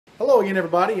Hello again,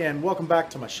 everybody, and welcome back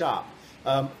to my shop.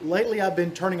 Lately I've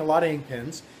been turning a lot of ink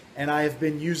pens, and I have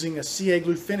been using a CA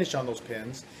glue finish on those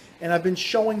pens, and I've been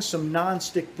showing some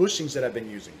non-stick bushings that I've been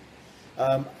using.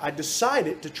 I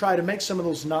decided to try to make some of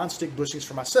those non-stick bushings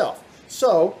for myself.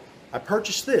 So I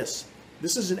purchased this.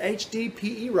 This is an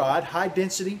HDPE rod, high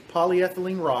density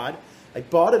polyethylene rod. I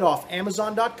bought it off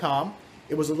Amazon.com.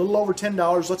 It was a little over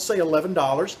 $10, let's say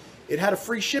 $11. It had a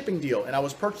free shipping deal, and I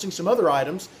was purchasing some other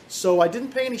items, so I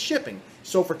didn't pay any shipping.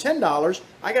 So for $10,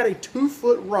 I got a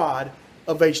 2-foot rod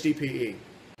of HDPE.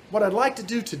 What I'd like to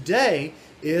do today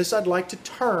is I'd like to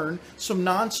turn some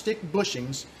non-stick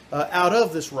bushings out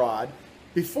of this rod.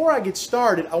 Before I get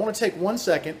started, I want to take 1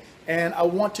 second and I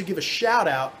want to give a shout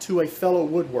out to a fellow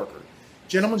woodworker.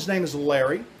 Gentleman's name is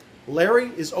Larry.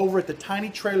 Larry is over at the Tiny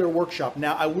Trailer Workshop.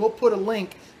 Now, I will put a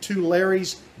link to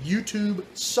Larry's YouTube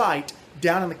site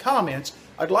down in the comments.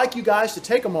 I'd like you guys to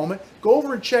take a moment, go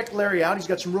over and check Larry out. He's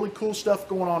got some really cool stuff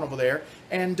going on over there,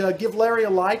 and give Larry a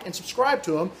like and subscribe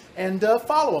to him and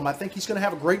follow him. I think he's going to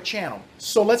have a great channel.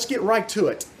 So let's get right to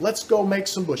it. Let's go make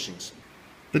some bushings.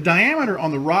 The diameter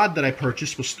on the rod that I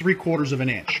purchased was 3/4 of an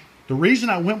inch. The reason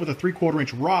I went with a 3/4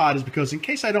 inch rod is because in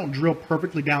case I don't drill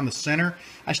perfectly down the center,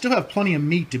 I still have plenty of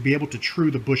meat to be able to true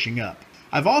the bushing up.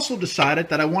 I've also decided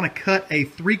that I want to cut a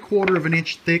 3/4 of an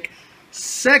inch thick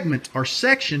segment or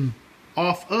section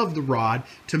off of the rod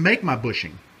to make my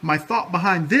bushing. My thought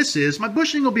behind this is my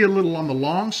bushing will be a little on the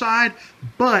long side,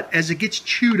 but as it gets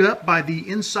chewed up by the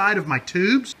inside of my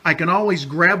tubes, I can always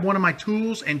grab one of my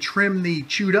tools and trim the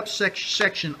chewed up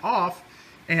section off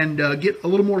and get a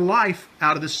little more life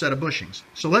out of this set of bushings.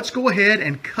 So let's go ahead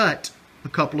and cut a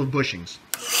couple of bushings.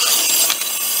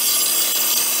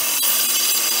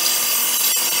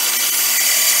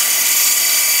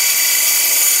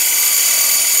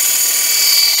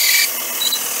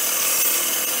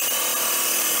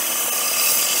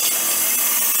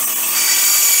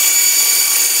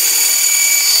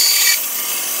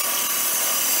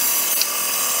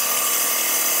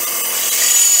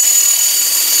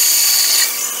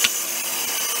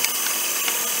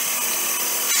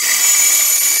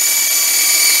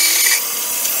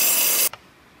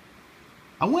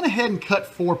 I went ahead and cut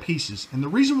 4 pieces, and the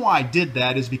reason why I did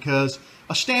that is because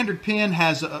a standard pen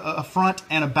has a front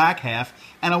and a back half,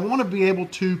 and I want to be able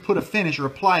to put a finish or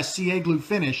apply a CA glue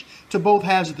finish to both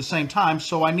halves at the same time,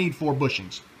 so I need 4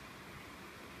 bushings.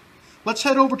 Let's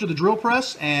head over to the drill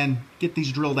press and get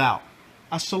these drilled out.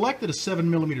 I selected a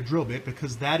 7mm drill bit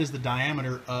because that is the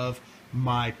diameter of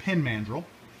my pen mandrel,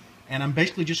 and I'm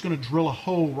basically just going to drill a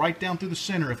hole right down through the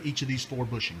center of each of these 4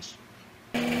 bushings.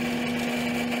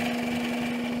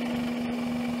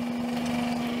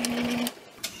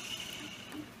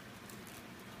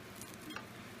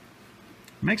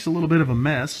 Makes a little bit of a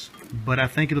mess, but I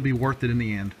think it'll be worth it in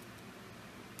the end.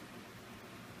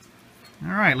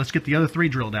 Alright, let's get the other 3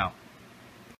 drilled out.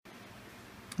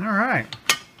 Alright,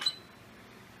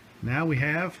 now we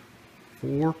have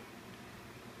 4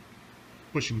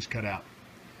 bushings cut out.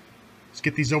 Let's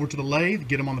get these over to the lathe,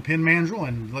 get them on the pen mandrel,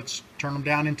 and let's turn them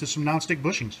down into some non-stick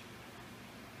bushings.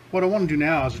 What I want to do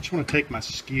now is I just want to take my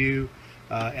skew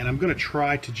and I'm going to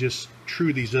try to just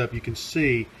true these up. You can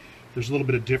see there's a little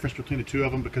bit of difference between the 2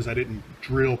 of them because I didn't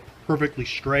drill perfectly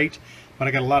straight, but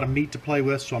I got a lot of meat to play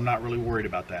with, so I'm not really worried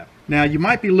about that. Now, you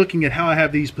might be looking at how I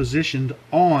have these positioned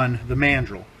on the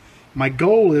mandrel. My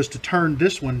goal is to turn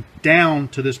this one down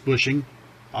to this bushing,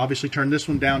 obviously turn this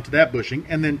one down to that bushing,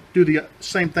 and then do the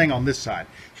same thing on this side.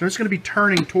 So it's going to be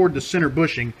turning toward the center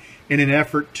bushing in an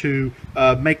effort to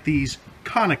make these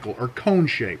conical or cone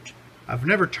shaped. I've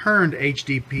never turned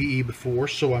HDPE before,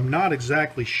 so I'm not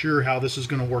exactly sure how this is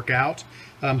going to work out.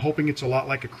 I'm hoping it's a lot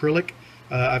like acrylic.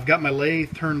 I've got my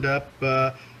lathe turned up.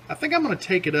 I think I'm going to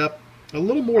take it up a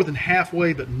little more than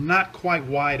halfway, but not quite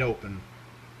wide open.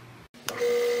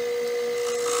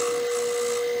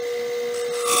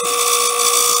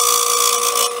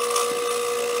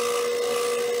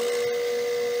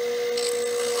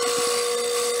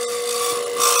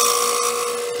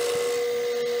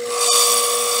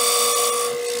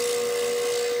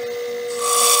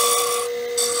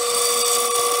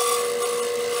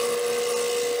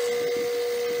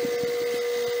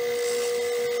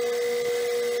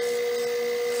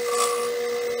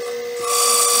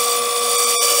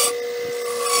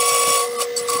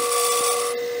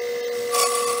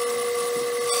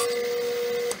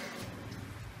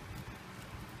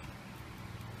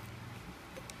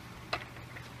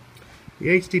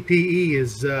 The HDPE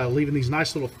is leaving these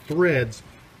nice little threads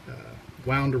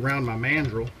wound around my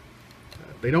mandrel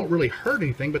They don't really hurt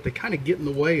anything, but they kind of get in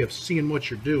the way of seeing what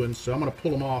you're doing, so I'm going to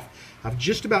pull them off. I've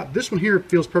just about, this one here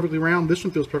feels perfectly round, this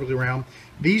one feels perfectly round.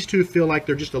 These two feel like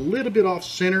they're just a little bit off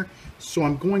center, so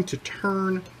I'm going to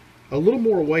turn a little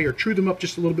more away or true them up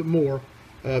just a little bit more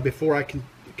before I can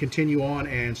continue on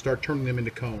and start turning them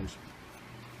into cones.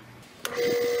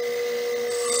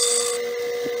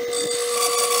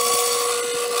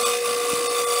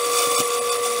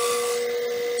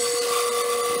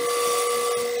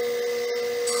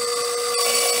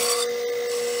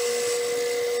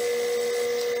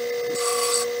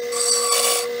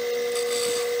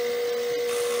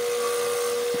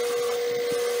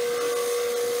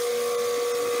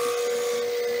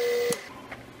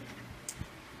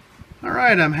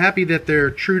 Alright, I'm happy that they're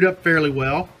trued up fairly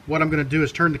well. What I'm going to do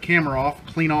is turn the camera off,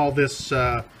 clean all this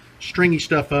stringy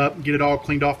stuff up, get it all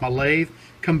cleaned off my lathe,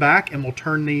 come back and we'll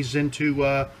turn these into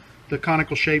the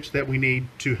conical shapes that we need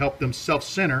to help them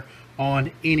self-center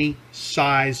on any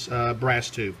size brass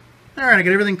tube. Alright, I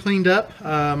got everything cleaned up.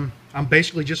 I'm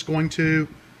basically just going to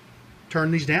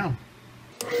turn these down.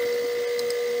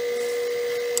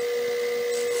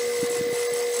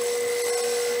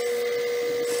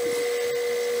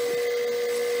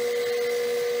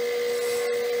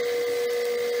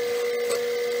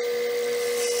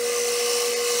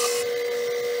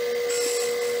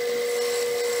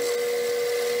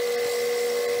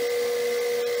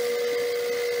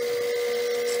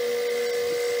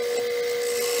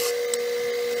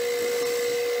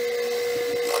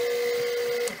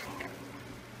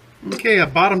 Okay, I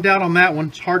bottomed out on that one.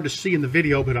 It's hard to see in the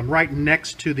video, but I'm right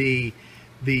next to the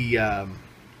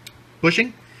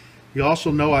bushing. You also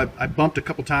know I bumped a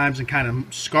couple times and kind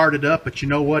of scarred it up, but you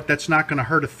know what? That's not going to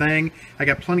hurt a thing. I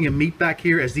got plenty of meat back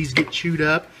here. As these get chewed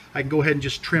up, I can go ahead and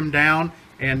just trim down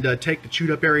and take the chewed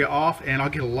up area off, and I'll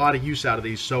get a lot of use out of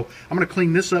these. So I'm going to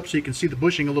clean this up so you can see the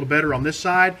bushing a little better on this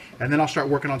side, and then I'll start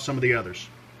working on some of the others.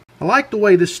 I like the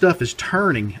way this stuff is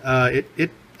turning.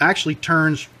 It actually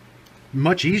turns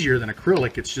much easier than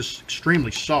acrylic. It's just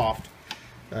extremely soft.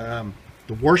 The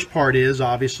worst part is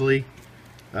obviously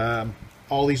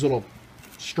all these little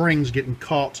strings getting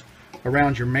caught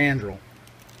around your mandrel.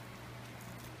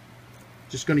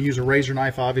 Just going to use a razor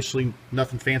knife, obviously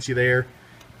nothing fancy there.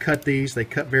 Cut these, they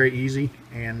cut very easy,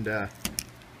 and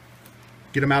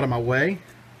get them out of my way.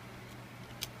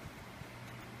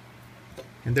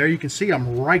 And there you can see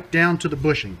I'm right down to the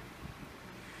bushing.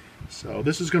 So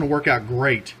this is going to work out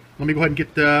great. Let me go ahead and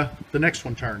get the next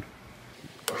one turned.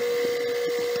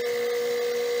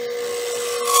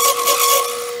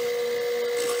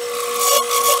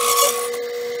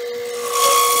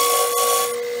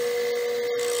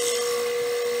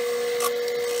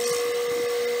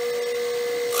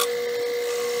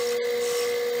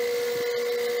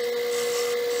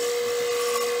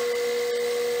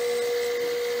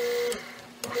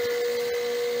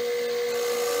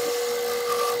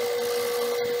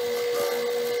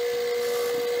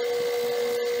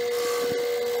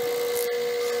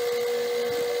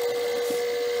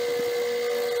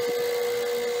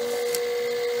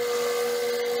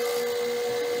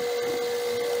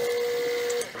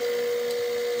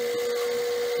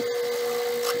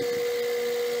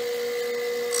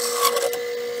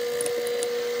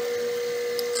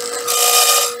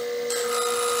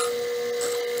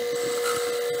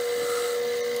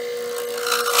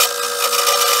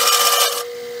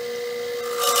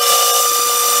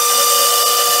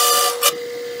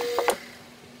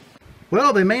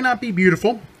 Well, they may not be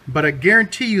beautiful, but I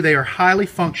guarantee you they are highly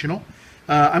functional.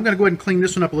 I'm going to go ahead and clean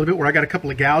this one up a little bit where I got a couple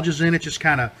of gouges in it, just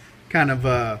kind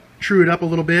of true it up a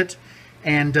little bit.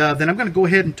 And then I'm going to go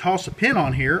ahead and toss a pin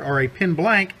on here, or a pin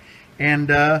blank,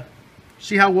 and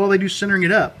see how well they do centering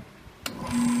it up.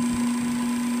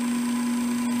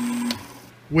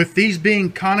 With these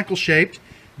being conical shaped,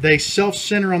 they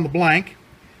self-center on the blank,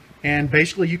 and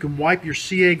basically you can wipe your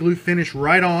CA glue finish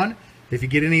right on. If you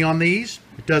get any on these,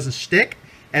 it doesn't stick.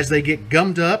 As they get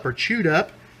gummed up or chewed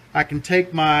up, I can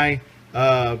take my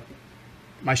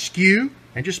my skew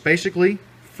and just basically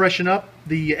freshen up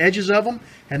the edges of them,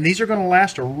 and these are going to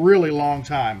last a really long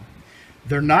time.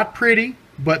 They're not pretty,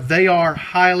 but they are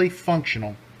highly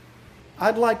functional.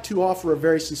 I'd like to offer a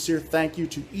very sincere thank you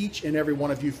to each and every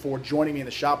one of you for joining me in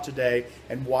the shop today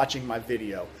and watching my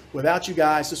video. Without you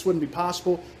guys, this wouldn't be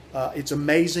possible. It's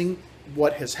amazing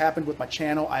what has happened with my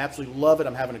channel. I absolutely love it.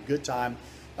 I'm having a good time.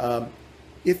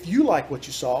 If you like what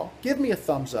you saw, give me a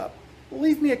thumbs up.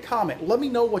 Leave me a comment. Let me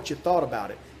know what you thought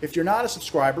about it. If you're not a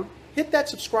subscriber, hit that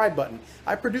subscribe button.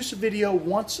 I produce a video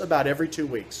once about every 2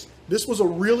 weeks. This was a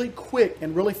really quick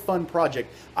and really fun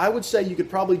project. I would say you could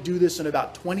probably do this in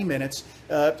about 20 minutes.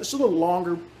 Just a little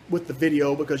longer with the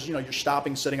video because you know you're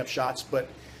stopping, setting up shots, but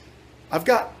I've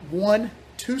got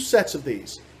 2 sets of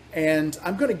these, and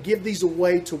I'm going to give these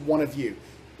away to one of you.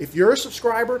 If you're a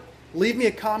subscriber, leave me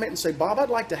a comment and say, Bob, I'd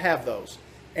like to have those.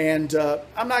 And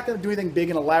I'm not going to do anything big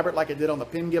and elaborate like I did on the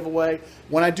pin giveaway.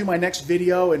 When I do my next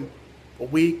video in a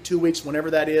week, 2 weeks,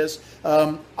 whenever that is,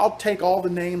 I'll take all the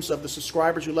names of the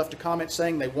subscribers who left a comment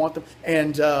saying they want them,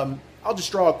 and I'll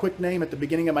just draw a quick name at the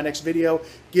beginning of my next video,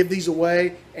 give these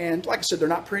away, and like I said, they're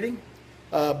not pretty,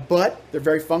 but they're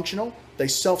very functional. They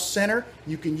self-center.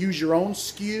 You can use your own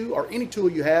skew or any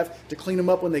tool you have to clean them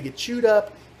up when they get chewed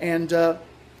up, and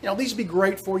you know, these would be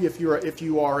great for you if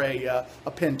you are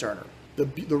a pen turner.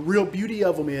 The real beauty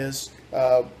of them is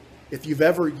if you've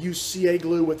ever used CA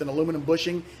glue with an aluminum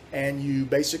bushing and you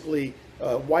basically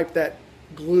wipe that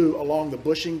glue along the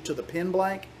bushing to the pin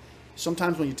blank,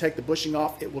 sometimes when you take the bushing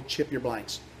off, it will chip your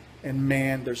blanks. And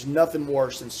man, there's nothing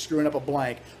worse than screwing up a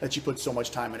blank that you put so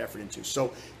much time and effort into.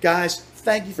 So guys,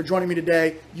 thank you for joining me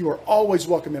today. You are always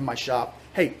welcome in my shop.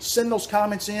 Hey, send those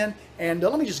comments in, and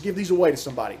let me just give these away to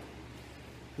somebody.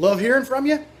 Love hearing from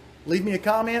you. Leave me a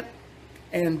comment,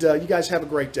 and you guys have a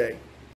great day.